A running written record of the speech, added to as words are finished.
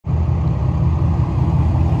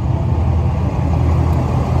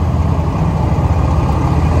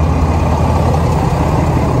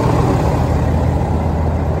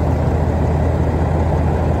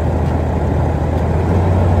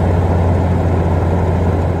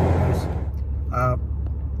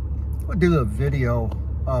do a video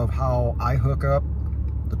of how I hook up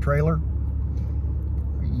the trailer.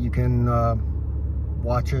 You can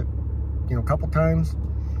watch it, a couple times.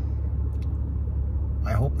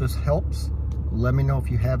 I hope this helps. Let me know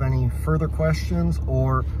if you have any further questions,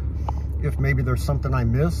 or if maybe there's something I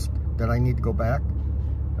missed that I need to go back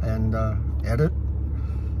and edit.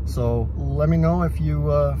 So let me know if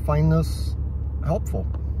you find this helpful.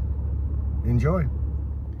 Enjoy.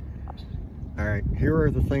 All right, here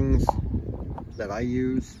are the things that I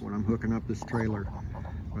use when I'm hooking up this trailer.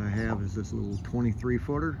 What I have is this little 23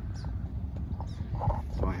 footer.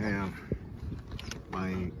 So I have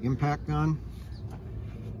my impact gun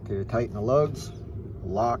to tighten the lugs,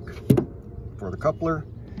 lock for the coupler,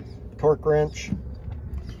 torque wrench,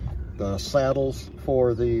 the saddles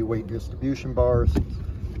for the weight distribution bars,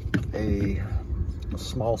 a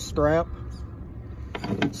small strap,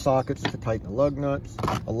 sockets to tighten the lug nuts,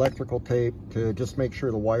 electrical tape to just make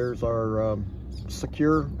sure the wires are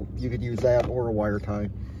secure. You could use that or a wire tie.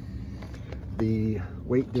 The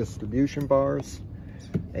weight distribution bars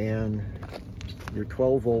and your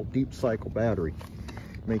 12-volt deep cycle battery.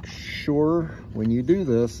 Make sure when you do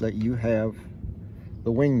this that you have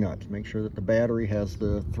the wing nuts. Make sure that the battery has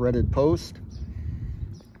the threaded post,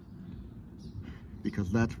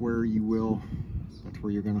 because that's where you're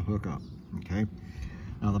going to hook up. Okay,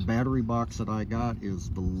 now the battery box that I got is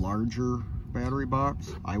the larger battery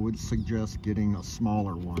box. I would suggest getting a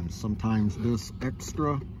smaller one. Sometimes this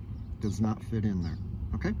extra does not fit in there.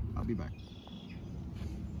 Okay, I'll be back.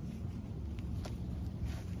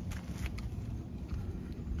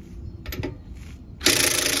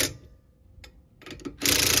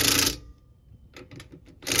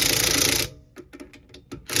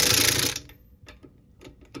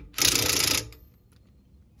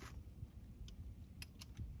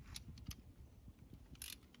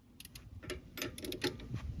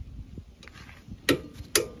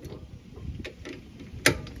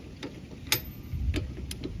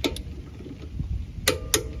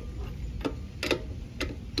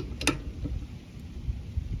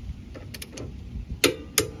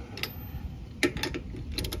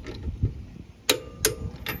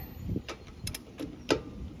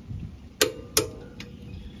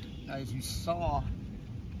 As you saw,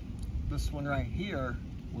 this one right here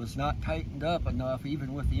was not tightened up enough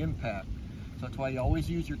even with the impact. So that's why you always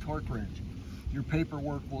use your torque wrench. Your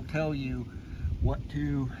paperwork will tell you what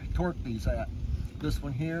to torque these at. This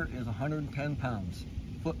one here is 110 pounds,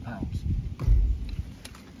 foot-pounds.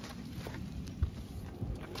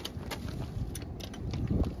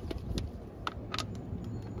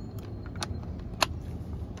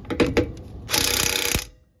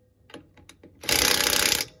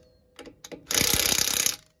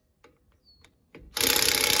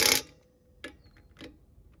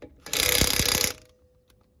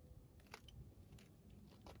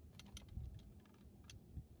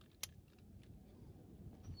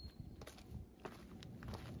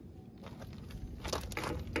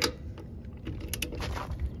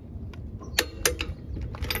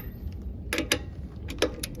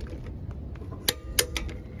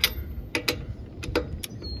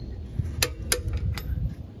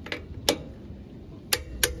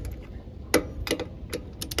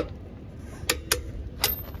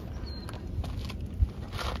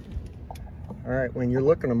 All right, when you're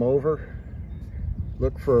looking them over,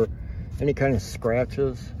 look for any kind of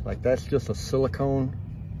scratches. Like that's just a silicone.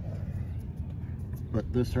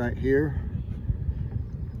 But this right here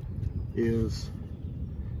is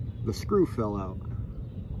the screw fell out.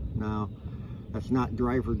 Now, that's not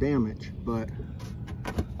driver damage, but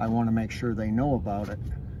I want to make sure they know about it.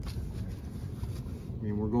 I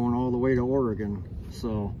mean, we're going all the way to Oregon,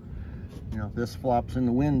 so if this flops in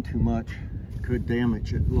the wind too much, it could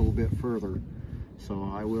damage it a little bit further.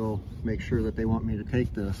 So I will make sure that they want me to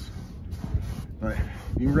take this. But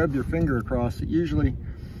you can rub your finger across it. Usually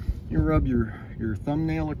you rub your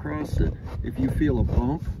thumbnail across it if you feel a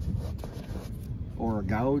bump or a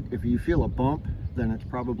gouge. If you feel a bump, then it's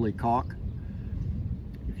probably caulk.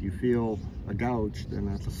 If you feel a gouge, then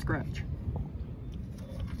that's a scratch.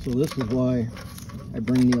 So this is why I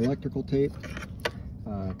bring the electrical tape,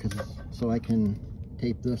 so I can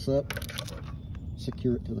tape this up,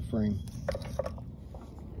 secure it to the frame.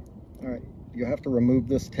 All right, you have to remove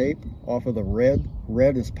this tape off of the red.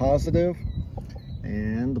 Red is positive,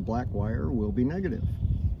 and the black wire will be negative.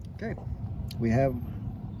 Okay, we have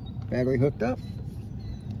battery hooked up.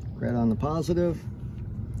 Red on the positive,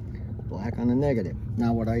 black on the negative.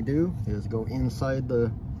 Now what I do is go inside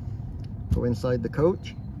the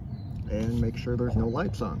coach and make sure there's no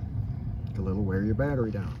lights on, because it'll wear your battery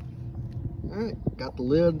down. All right, got the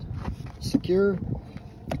lid secure.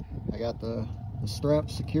 I got the strap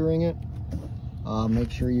securing it. Make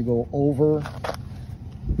sure you go over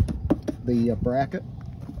the bracket.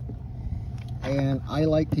 And I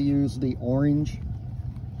like to use the orange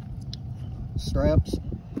straps.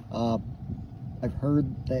 I've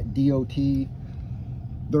heard that DOT,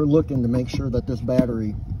 they're looking to make sure that this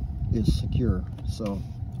battery is secure. So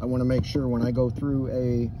I want to make sure when I go through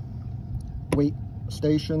a weight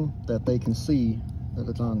station that they can see that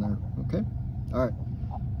it's on there. Okay? All right.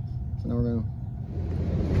 So now we're going to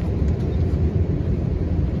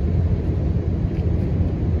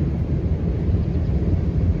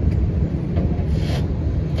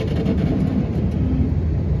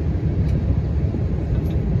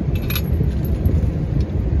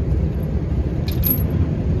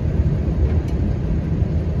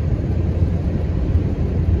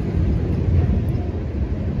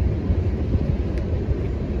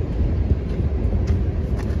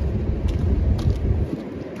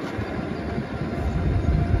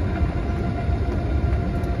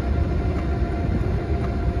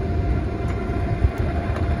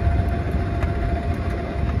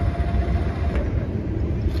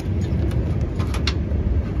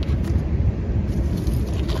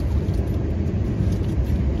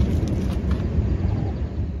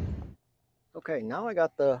okay, now I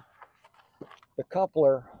got the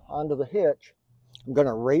coupler onto the hitch. I'm going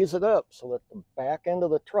to raise it up so that the back end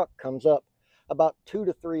of the truck comes up about 2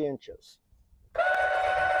 to 3 inches.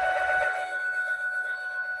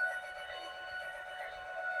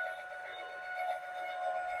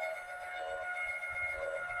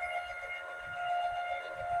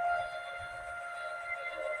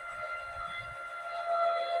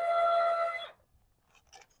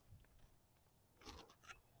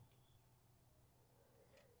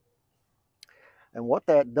 And what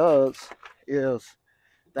that does is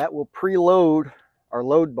that will preload our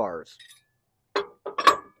load bars.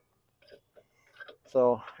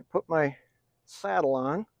 So I put my saddle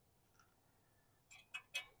on.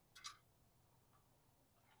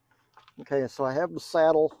 Okay, so I have the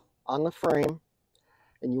saddle on the frame,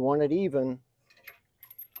 and you want it even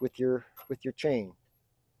with your chain.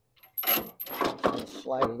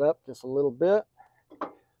 Slide it up just a little bit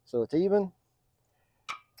so it's even,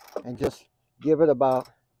 and just give it about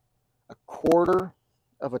 1/4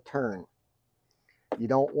 of a turn. You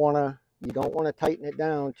don't want to tighten it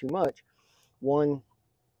down too much. One,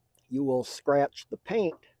 you will scratch the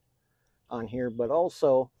paint on here, but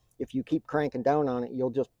also if you keep cranking down on it,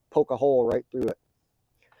 you'll just poke a hole right through it.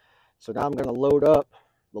 So now I'm going to load up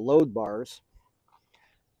the load bars.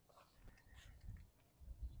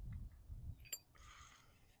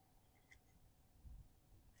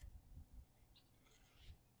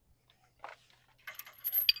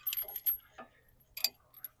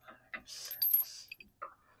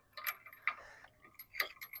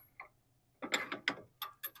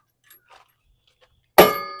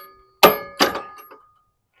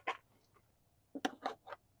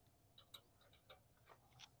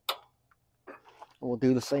 And we'll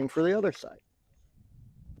do the same for the other side.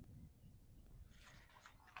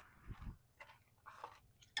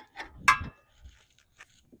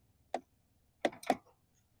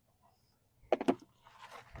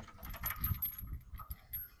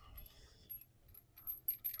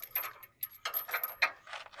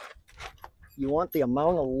 You want the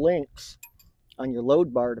amount of links on your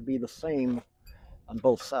load bar to be the same on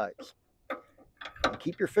both sides. And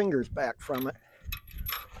keep your fingers back from it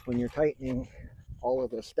when you're tightening all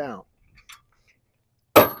of this down.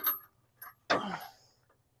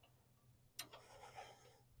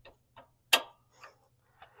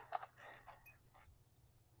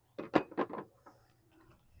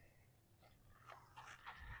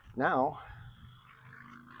 Now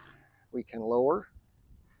we can lower.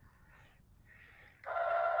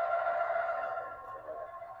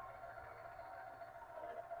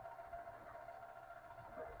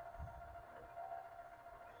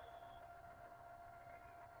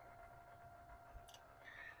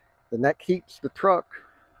 Then that keeps the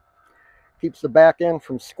back end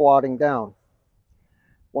from squatting down.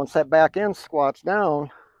 Once that back end squats down,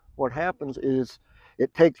 what happens is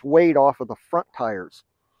it takes weight off of the front tires.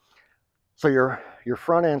 So your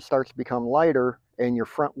front end starts to become lighter, and your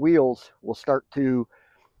front wheels will start to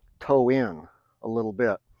toe in a little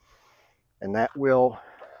bit. And that will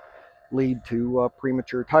lead to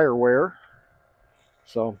premature tire wear.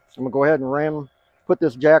 So I'm gonna go ahead and put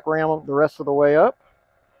this jack ram the rest of the way up,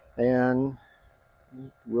 and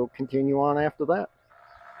we'll continue on after that.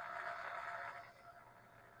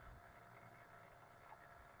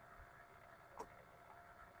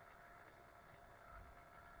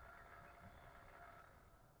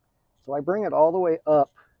 So I bring it all the way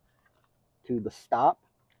up to the stop.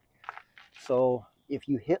 So if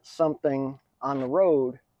you hit something on the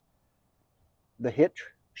road, the hitch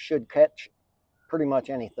should catch pretty much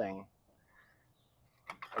anything,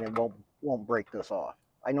 and it won't break this off.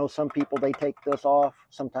 I know some people, they take this off.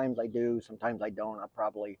 Sometimes I do, sometimes I don't. I'll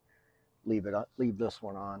probably leave this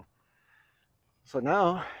one on. So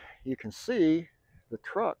now you can see the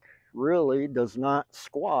truck really does not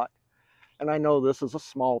squat. And I know this is a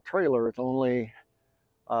small trailer. It's only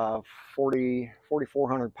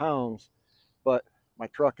 4,400 pounds, but my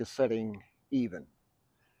truck is sitting even,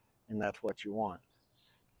 and that's what you want.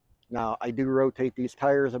 Now, I do rotate these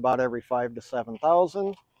tires about every 5,000 to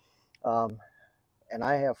 7,000, and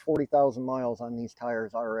I have 40,000 miles on these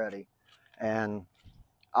tires already, and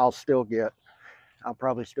I'll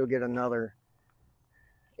probably still get another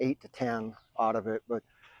 8 to 10 out of it. But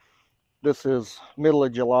this is middle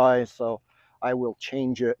of July, so I will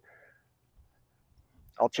change it.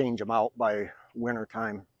 I'll change them out by winter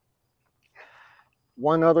time.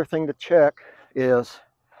 One other thing to check is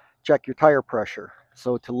check your tire pressure.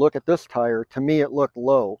 So to look at this tire, to me it looked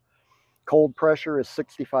low. Cold pressure is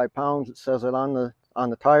 65 pounds. It says it on the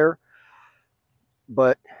tire,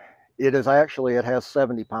 but it has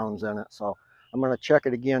 70 pounds in it. So I'm going to check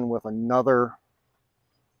it again with another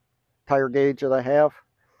tire gauge that I have.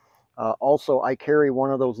 Also, I carry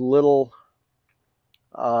one of those little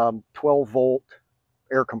 12-volt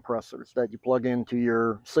air compressors that you plug into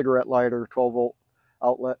your cigarette lighter, 12-volt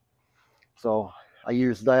outlet. So I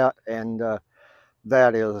use that, and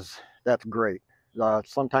that's great.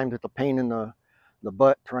 Sometimes it's a pain in the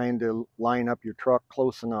butt trying to line up your truck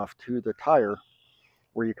close enough to the tire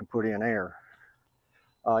where you can put in air.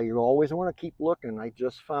 You always want to keep looking. I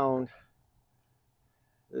just found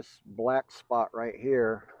this black spot right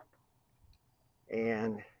here,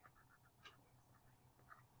 and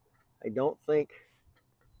I don't think,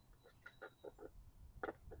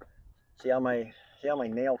 see how my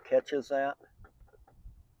nail catches that?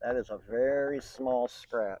 That is a very small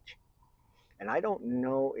scratch. And I don't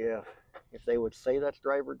know if they would say that's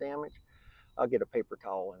driver damage. I'll get a paper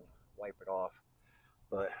towel and wipe it off.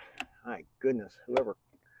 But my goodness, whoever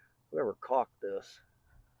caulked this.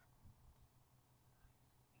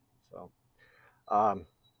 So,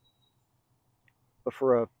 but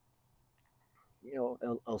for a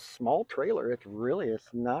small trailer, it's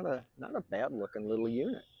not a bad looking little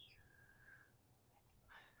unit.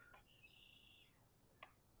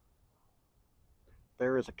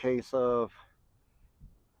 There is a case of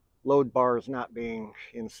load bars not being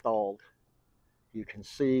installed. You can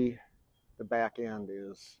see the back end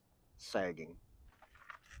is sagging.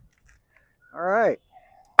 All right,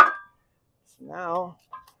 so now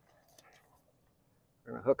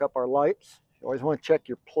we're going to hook up our lights. You always want to check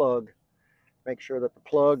your plug. Make sure that the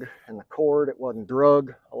plug and the cord, it wasn't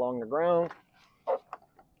drug along the ground.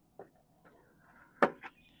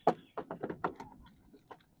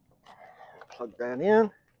 Plug that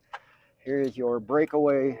in. Here's your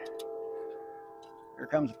breakaway. Here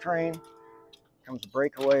comes a train. Here comes a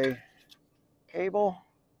breakaway cable.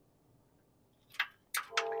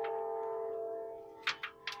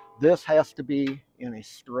 This has to be in a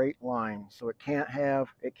straight line, so it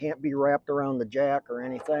can't be wrapped around the jack or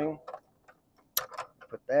anything.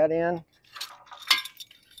 Put that in.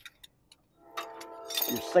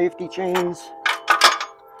 Your safety chains.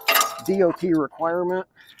 DOT requirement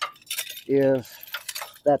is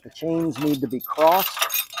that the chains need to be crossed.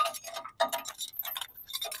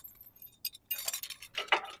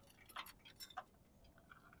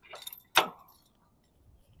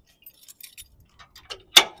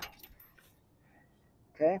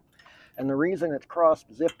 Okay, and the reason it's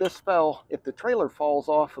crossed is if the trailer falls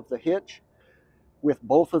off of the hitch with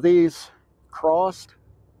both of these crossed,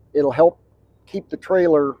 it'll help keep the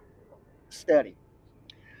trailer steady.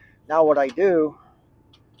 Now what I do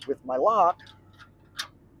with my lock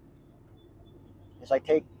is I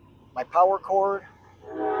take my power cord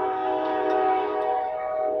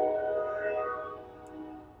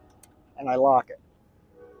and I lock it.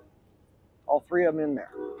 All three of them in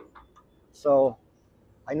there. So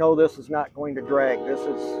I know this is not going to drag.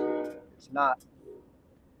 It's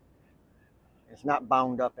not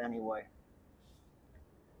bound up anyway.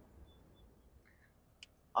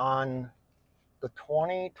 On the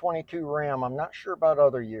 2022 Ram, I'm not sure about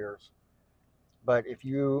other years, but if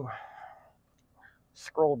you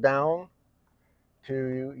scroll down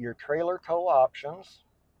to your trailer tow options,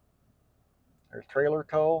 there's trailer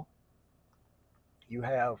tow. You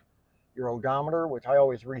have your odometer, which I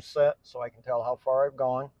always reset so I can tell how far I've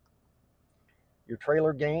gone. Your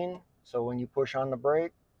trailer gain, so when you push on the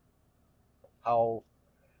brake, how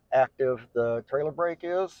active the trailer brake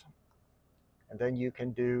is. and then you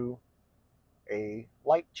can do a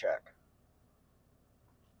light check.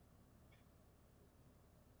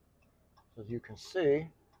 So as you can see,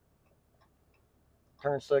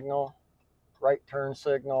 turn signal, right turn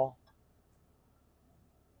signal.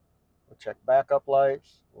 We'll check backup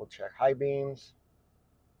lights, we'll check high beams.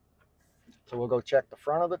 So we'll go check the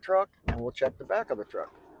front of the truck and we'll check the back of the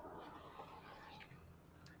truck.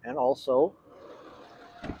 And also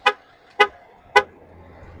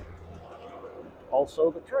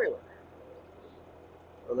the trailer.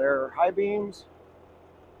 So there are high beams,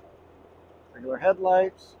 regular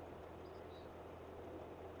headlights,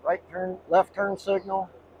 right turn, left turn signal,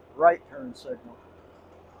 right turn signal.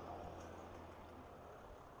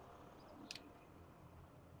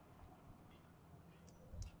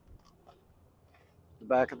 The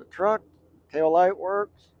back of the truck, tail light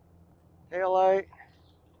works, tail light,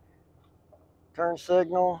 turn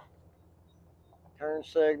signal,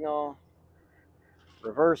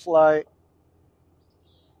 reverse light,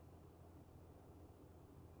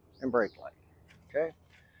 and brake light. Okay,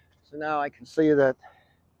 so now I can see that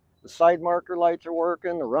the side marker lights are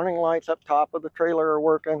working, the running lights up top of the trailer are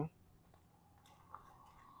working.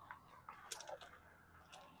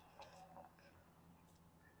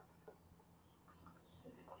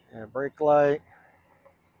 And brake light,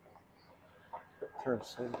 turn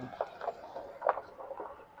signal,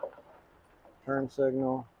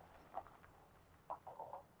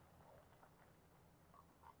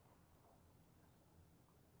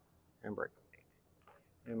 and brake light.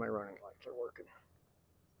 And my running lights are working.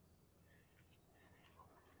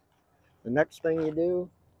 The next thing you do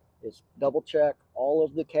is double check all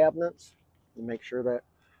of the cabinets and make sure that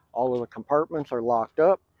all of the compartments are locked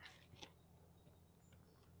up.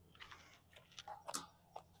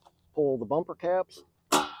 Pull the bumper caps.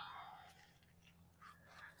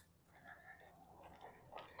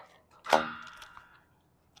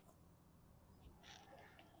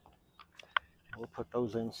 We'll put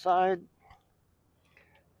those inside.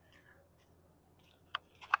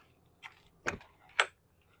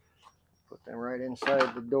 Put them right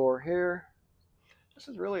inside the door here. This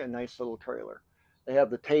is really a nice little trailer. They have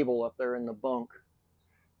the table up there in the bunk,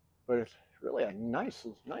 but it's really a nice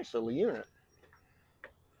little unit.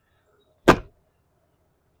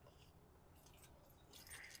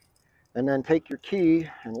 And then take your key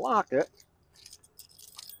and lock it.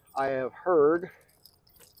 I have heard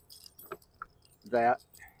that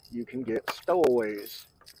you can get stowaways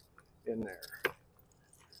in there.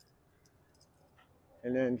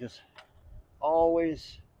 And then just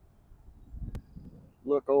always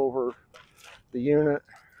look over the unit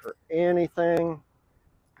for anything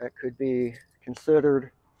that could be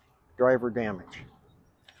considered driver damage.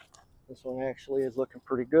 This one actually is looking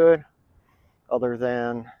pretty good, other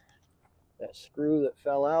than that screw that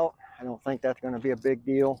fell out. I don't think that's going to be a big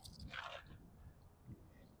deal.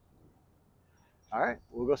 All right,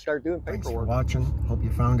 we'll go start doing paperwork. Thanks for watching. Hope you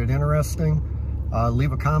found it interesting.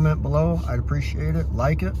 Leave a comment below. I'd appreciate it.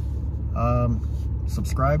 Like it.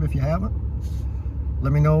 Subscribe if you haven't.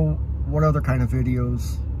 Let me know what other kind of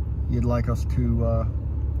videos you'd like us to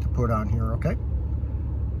put on here, okay?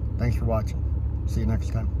 Thanks for watching. See you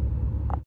next time.